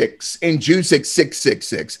 Enoch 6, and Jude 6,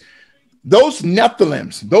 666, those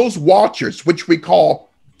Nephilims, those watchers, which we call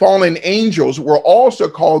fallen angels, were also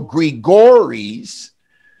called Gregories,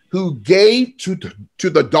 who gave to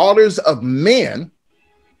the daughters of men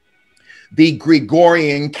the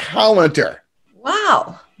Gregorian calendar.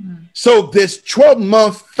 Wow. So this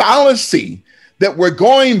 12-month fallacy that we're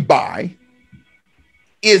going by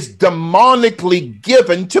is demonically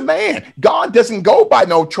given to man. God doesn't go by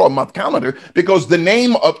no 12-month calendar because the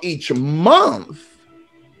name of each month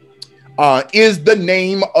is the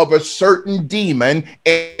name of a certain demon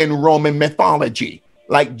in Roman mythology,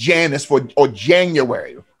 like Janus or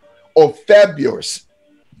January, or February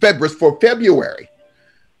for February.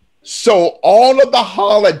 So all of the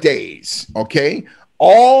holidays, okay,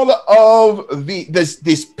 all of this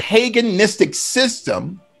paganistic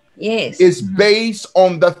system, yes, is based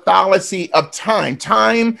on the fallacy of time.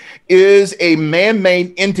 Time is a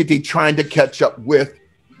man-made entity trying to catch up with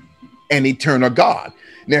an eternal God.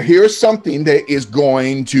 Now, here's something that is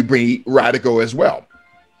going to be radical as well.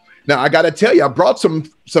 Now, I got to tell you, I brought some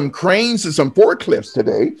cranes and some forklifts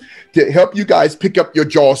today to help you guys pick up your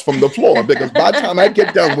jaws from the floor, because by the time I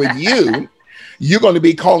get done with you, you're going to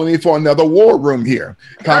be calling me for another war room here.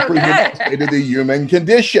 Comprehend the state of the human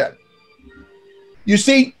condition. You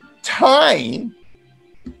see, time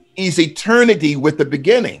is eternity with a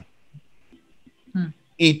beginning.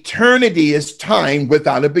 Eternity is time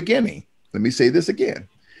without a beginning. Let me say this again.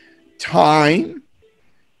 Time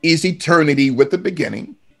is eternity with a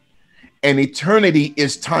beginning, and eternity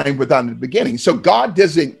is time without a beginning. So God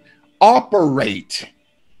doesn't operate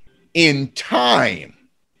in time.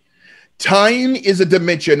 Time is a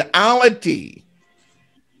dimensionality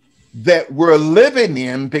that we're living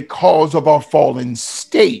in because of our fallen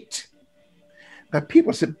state. Now,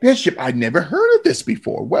 people said, Bishop, I never heard of this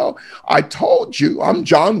before. Well, I told you, I'm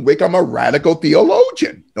John Wick. I'm a radical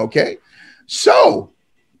theologian, okay? So,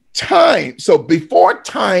 time. So, before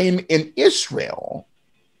time in Israel,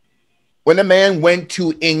 when a man went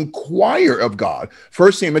to inquire of God,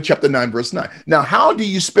 1 Samuel chapter 9, verse 9. Now, how do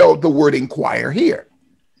you spell the word inquire here?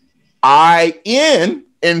 I-N,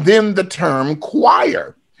 and then the term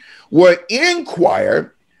choir. Well,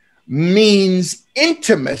 inquire means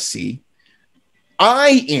intimacy.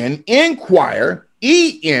 I-N, inquire,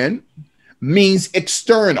 E-N means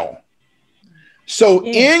external. So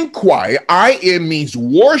inquire, I-N means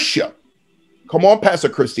worship. Come on, Pastor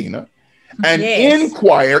Christina. And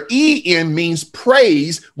inquire, E-N means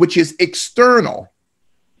praise, which is external.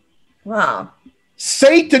 Wow.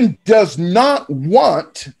 Satan does not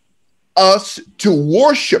want us to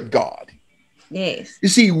worship God. Yes. You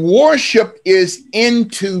see, worship is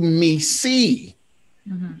intimacy.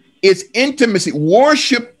 It's intimacy.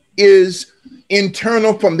 Worship is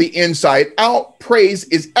internal from the inside out. Praise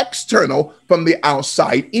is external from the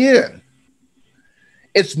outside in.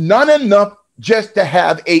 It's not enough just to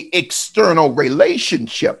have an external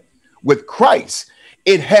relationship with Christ.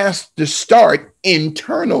 It has to start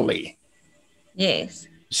internally. Yes.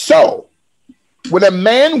 So, when a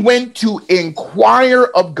man went to inquire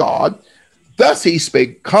of God, thus he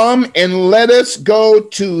spake, come and let us go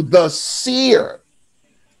to the seer.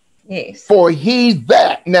 Yes. For he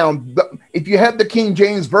that. Now, if you have the King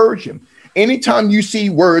James Version, anytime you see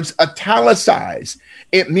words italicized,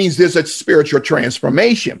 it means there's a spiritual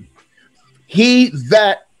transformation. He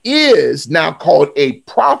that is now called a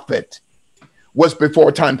prophet was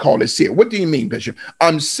before time called a seer. What do you mean, Bishop?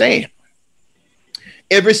 I'm saying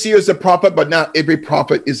every seer is a prophet, but not every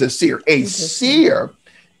prophet is a seer. A seer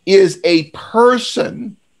is a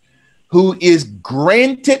person who is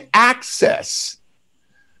granted access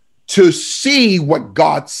to see what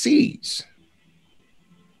God sees.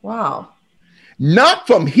 Wow. Not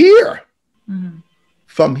from here,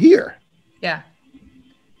 from here. Yeah.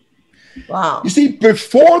 Wow. You see,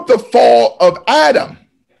 before the fall of Adam,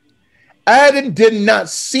 Adam did not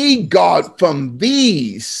see God from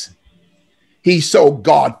these. He saw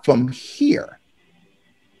God from here.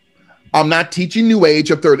 I'm not teaching New Age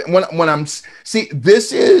or third. When I'm see,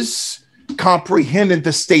 this is comprehending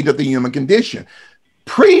the state of the human condition.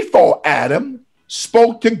 Pre-fall Adam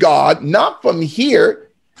spoke to God not from here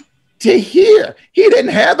to here. He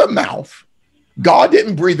didn't have a mouth. God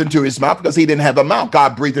didn't breathe into his mouth because he didn't have a mouth.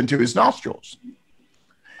 God breathed into his nostrils.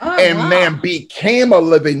 Man became a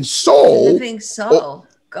living soul,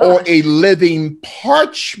 or a living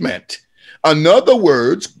parchment. In other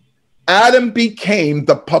words, Adam became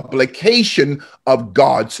the publication of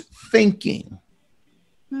God's thinking.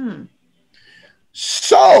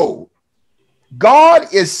 So God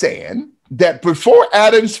is saying that before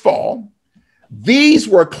Adam's fall, these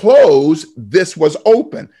were closed, this was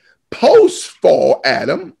open. Post-fall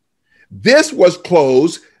Adam, this was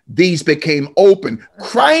closed, these became open.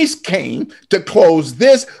 Christ came to close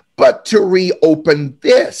this, but to reopen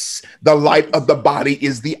this. The light of the body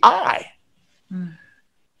is the eye.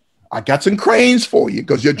 I got some cranes for you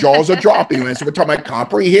because your jaws are dropping. We're talking about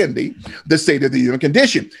comprehending the state of the human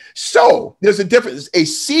condition. So there's a difference. A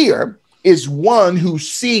seer is one who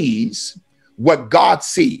sees what God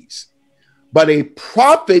sees, but a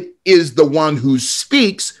prophet is the one who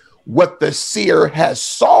speaks what the seer has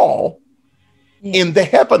saw in the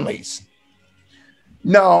heavenlies.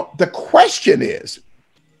 Now, the question is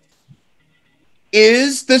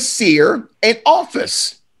the seer an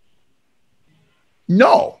office?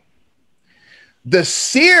 No. The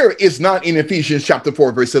seer is not in Ephesians chapter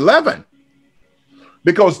 4, verse 11,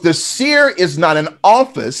 because the seer is not an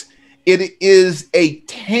office. It is a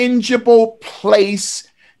tangible place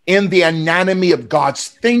in the anatomy of God's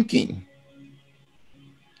thinking,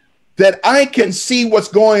 that I can see what's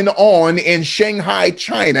going on in Shanghai,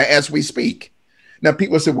 China as we speak, Now,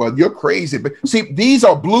 people say, well, you're crazy. But see, these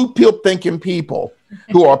are blue pill thinking people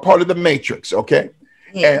who are part of the matrix, okay?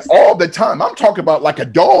 Yes. And all the time, I'm talking about like a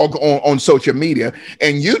dog on social media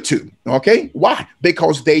and YouTube, okay? Why?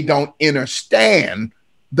 Because they don't understand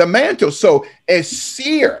the mantle. So as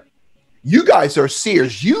seer, you guys are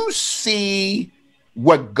seers. You see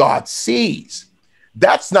what God sees.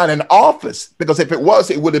 That's not an office, because if it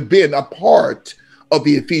was, it would have been a part of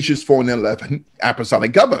the Ephesians 4:11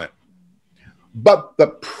 apostolic government. But the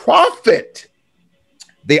prophet,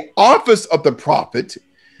 the office of the prophet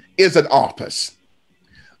is an office.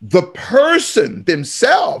 The person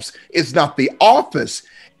themselves is not the office.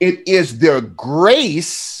 It is their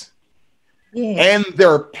grace and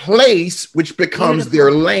their place, which becomes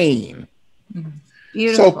their lane.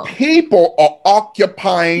 Beautiful. So people are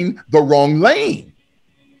occupying the wrong lane.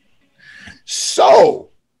 So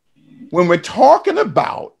when we're talking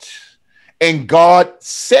about, and God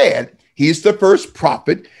said, he's the first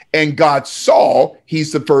prophet, and God saw,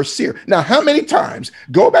 he's the first seer. Now, how many times?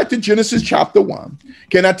 Go back to Genesis chapter 1.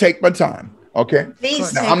 Can I take my time? Okay.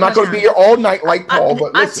 Please. Now, I'm not going to be here all night like Paul,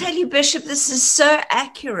 but listen. I tell you, Bishop, this is so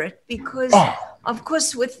accurate because, of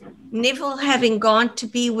course, with Neville having gone to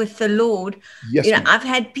be with the Lord, I've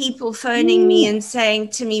had people phoning me and saying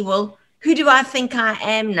to me, well, who do I think I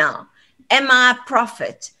am now? Am I a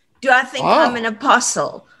prophet? Do I think I'm an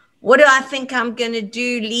apostle? What do I think I'm going to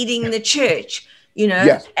do leading the church?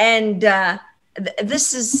 And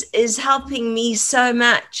this is helping me so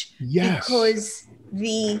much because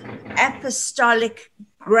the apostolic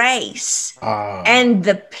grace and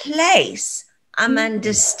the place I'm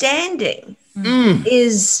understanding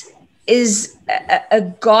is a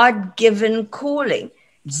God-given calling.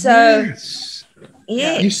 So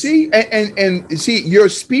yes. You see, and see, you're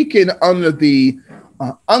speaking under the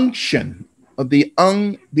unction of the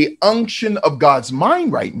unction of God's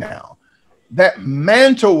mind right now. That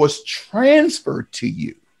mantle was transferred to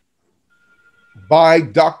you by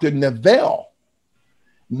Dr. Neville.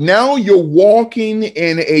 Now you're walking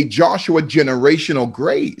in a Joshua generational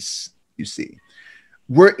grace. You see,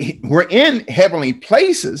 we're in heavenly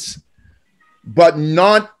places, but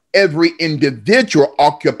not every individual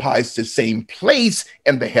occupies the same place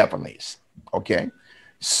in the heavenlies. Okay.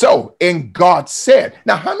 So, and God said,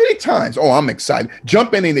 now how many times? Oh, I'm excited.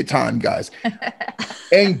 Jump in any time, guys.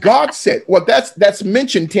 And God said, well, that's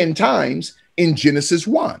mentioned 10 times in Genesis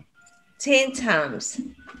 1. 10 times.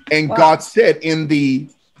 And God said in the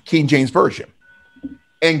King James Version.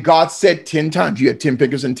 And God said 10 times. You had 10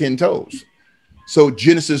 fingers and 10 toes. So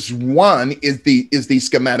Genesis 1 is the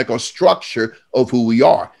schematical structure of who we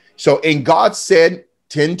are. So, and God said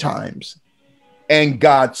 10 times. And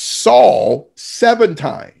God saw 7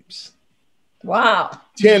 times. Wow.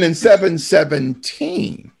 10 and 7,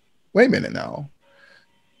 17. Wait a minute now.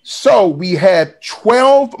 So we had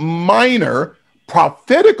 12 minor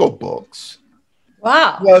prophetical books.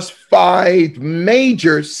 Wow. Plus 5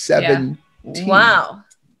 major 17. Yeah. Wow.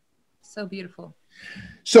 So beautiful.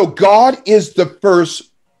 So God is the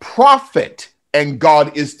first prophet, and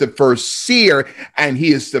God is the first seer, and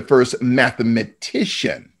he is the first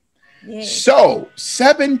mathematician. Yes. So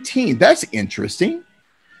 17, that's interesting.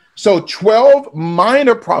 So 12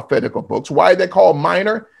 minor prophetical books. Why are they called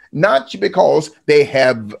minor? Not because they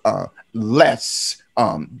have less,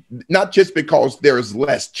 not just because there's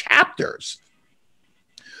less chapters,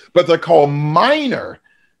 but they're called minor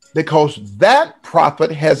because that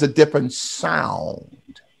prophet has a different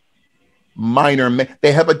sound. Minor,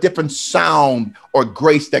 they have a different sound or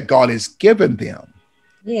grace that God has given them.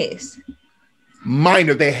 Yes.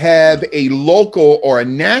 Minor, they have a local or a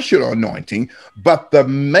national anointing, but the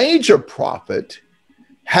major prophet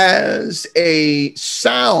has a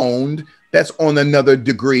sound that's on another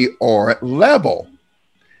degree or level.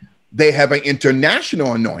 They have an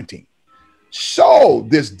international anointing. So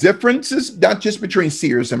there's differences, not just between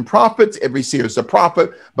seers and prophets. Every seer is a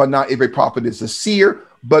prophet, but not every prophet is a seer.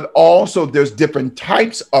 But also there's different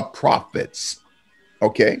types of prophets.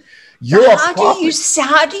 Okay. How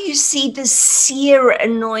do you see the seer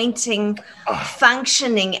anointing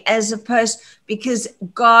functioning as opposed, because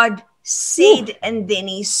God said and then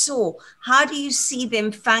he saw? How do you see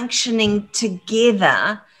them functioning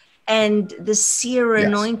together and the seer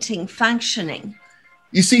anointing functioning?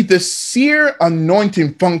 You see, the seer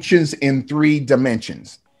anointing functions in 3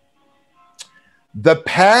 dimensions. The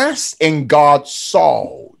past and God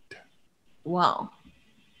saw. Wow.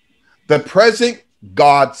 The present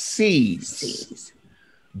God sees.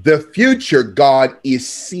 The future God is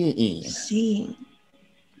seeing.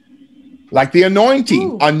 Like the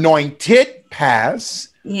anointing. Ooh. Anointed past,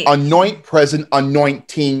 Yes. Anoint present,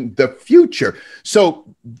 anointing the future. So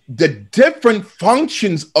the different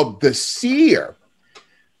functions of the seer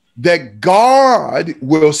that God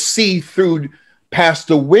will see through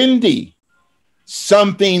Pastor Wendy,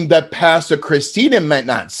 something that Pastor Christina might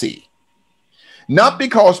not see. Not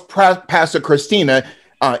because Pastor Christina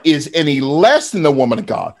is any less than the woman of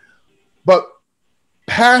God, but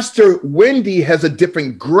Pastor Wendy has a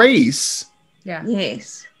different grace. Yeah.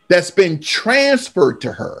 Yes. That's been transferred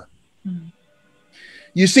to her. Mm-hmm.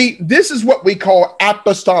 You see, this is what we call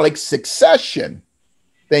apostolic succession.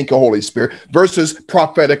 Thank you, Holy Spirit, versus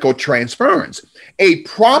prophetical transference. A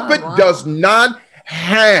prophet does not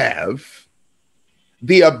have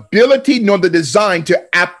the ability nor the design to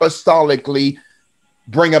apostolically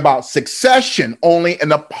bring about succession. Only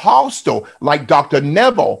an apostle like Dr.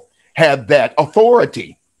 Neville had that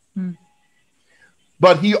authority. Mm.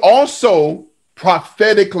 But he also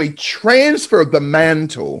prophetically transferred the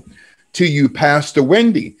mantle to you, Pastor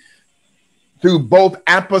Wendy, through both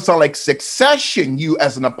apostolic succession, you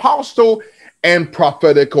as an apostle, and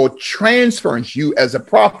prophetical transference, you as a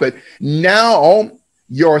prophet. Now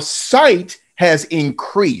your sight has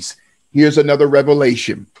increased. Here's another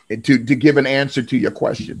revelation to give an answer to your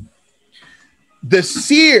question. The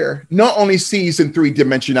seer not only sees in three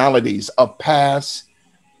dimensionalities of past,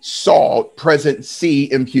 saw, present,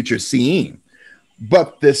 see, and future seeing,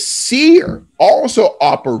 but the seer also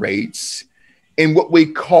operates in what we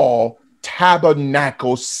call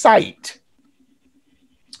tabernacle sight.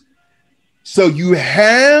 So you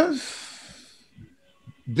have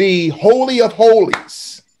the Holy of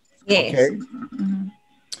Holies. Yes. Okay? Mm-hmm.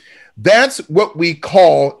 That's what we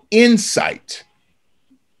call insight.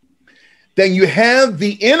 Then you have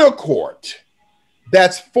the inner court.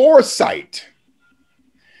 That's foresight.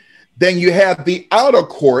 Then you have the outer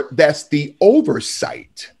court. That's the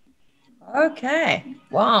oversight. Okay.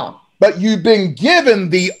 Wow. But you've been given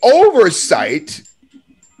the oversight,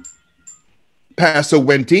 Pastor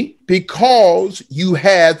Wendy, because you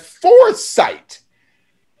had foresight.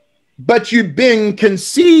 But you've been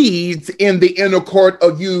conceived in the inner court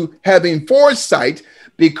of you having foresight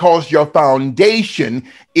because your foundation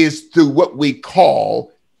is through what we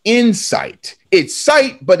call insight. It's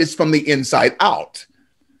sight, but it's from the inside out.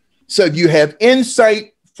 So you have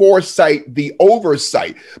insight, foresight, the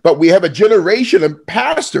oversight. But we have a generation of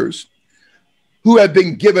pastors who have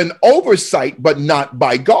been given oversight, but not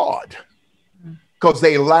by God, because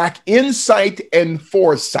they lack insight and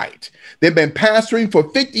foresight. They've been pastoring for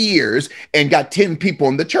 50 years and got 10 people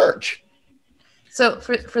in the church. So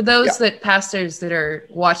for those that pastors that are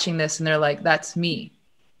watching this and they're like, that's me,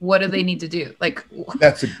 what do they need to do? Like,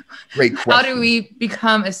 that's a great question. How do we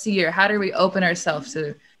become a seer? How do we open ourselves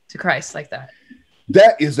to Christ like that?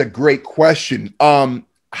 That is a great question.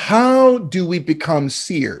 How do we become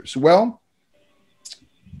seers? Well,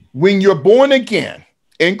 when you're born again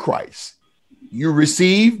in Christ, you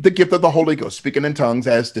receive the gift of the Holy Ghost, speaking in tongues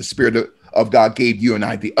as the Spirit of God gave you and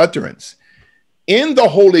I the utterance. In the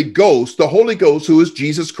Holy Ghost, who is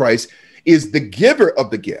Jesus Christ, is the giver of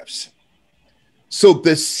the gifts. So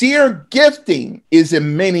the seer gifting is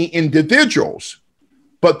in many individuals,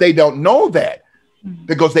 but they don't know that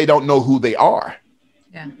because they don't know who they are.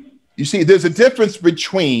 Yeah. You see, there's a difference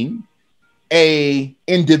between a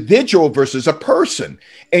individual versus a person.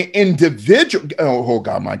 An individual, oh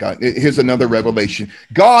God, my God, here's another revelation.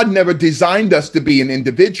 God never designed us to be an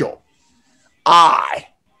individual.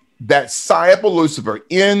 That psi of Lucifer,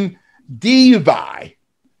 in divi,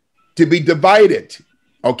 to be divided,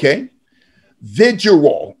 okay?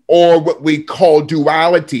 Visual, or what we call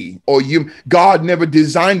duality, or God never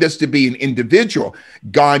designed us to be an individual.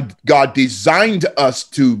 God designed us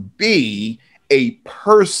to be a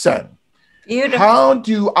person. Beautiful. How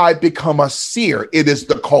do I become a seer? It is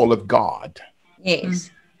the call of God.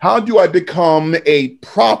 Yes. How do I become a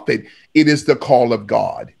prophet? It is the call of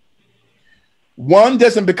God. One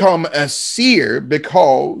doesn't become a seer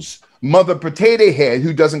because Mother Potato Head,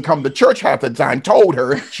 who doesn't come to church half the time, told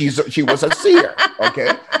her she was a seer.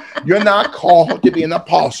 Okay, you're not called to be an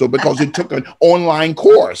apostle because you took an online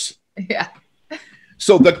course. Yeah.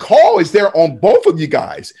 So the call is there on both of you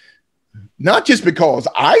guys. Not just because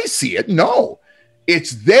I see it. No,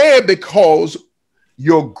 it's there because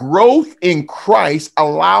your growth in Christ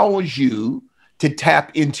allows you to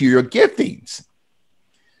tap into your giftings.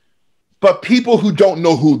 But people who don't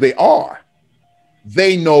know who they are,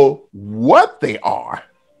 they know what they are.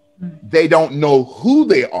 They don't know who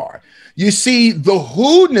they are. You see, the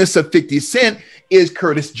who-ness of 50 Cent is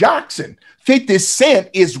Curtis Jackson. 50 Cent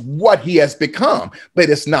is what he has become, but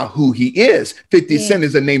it's not who he is. 50 Cent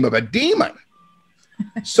is the name of a demon.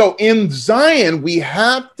 So in Zion, we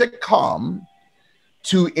have to come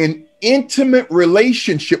to an intimate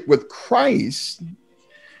relationship with Christ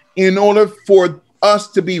in order for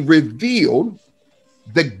us to be revealed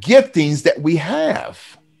the giftings that we have.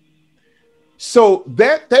 So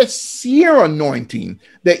that seer anointing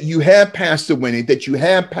that you have, Pastor Winnie, that you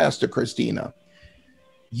have, Pastor Christina,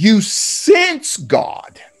 you sense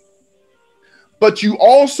God, but you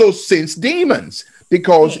also sense demons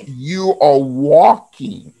because you are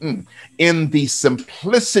walking in the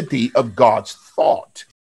simplicity of God's thought.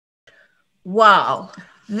 Wow.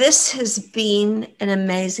 This has been an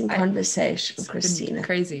amazing conversation, Christina.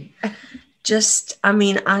 Crazy. I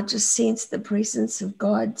just sense the presence of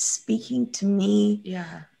God speaking to me.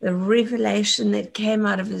 Yeah. The revelation that came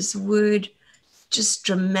out of his word, just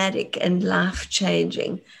dramatic and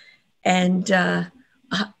life-changing. And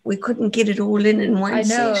we couldn't get it all in one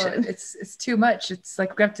session. It's too much. It's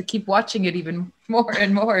like we have to keep watching it even more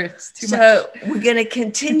and more. It's too much. So we're going to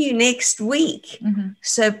continue next week.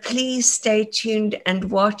 So please stay tuned and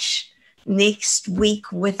watch next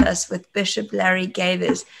week with us with Bishop Larry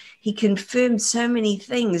Gaiters. He confirmed so many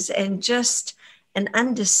things and just an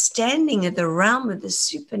understanding of the realm of the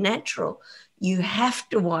supernatural. You have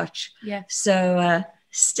to watch. Yeah. So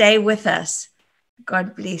stay with us.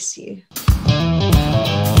 God bless you.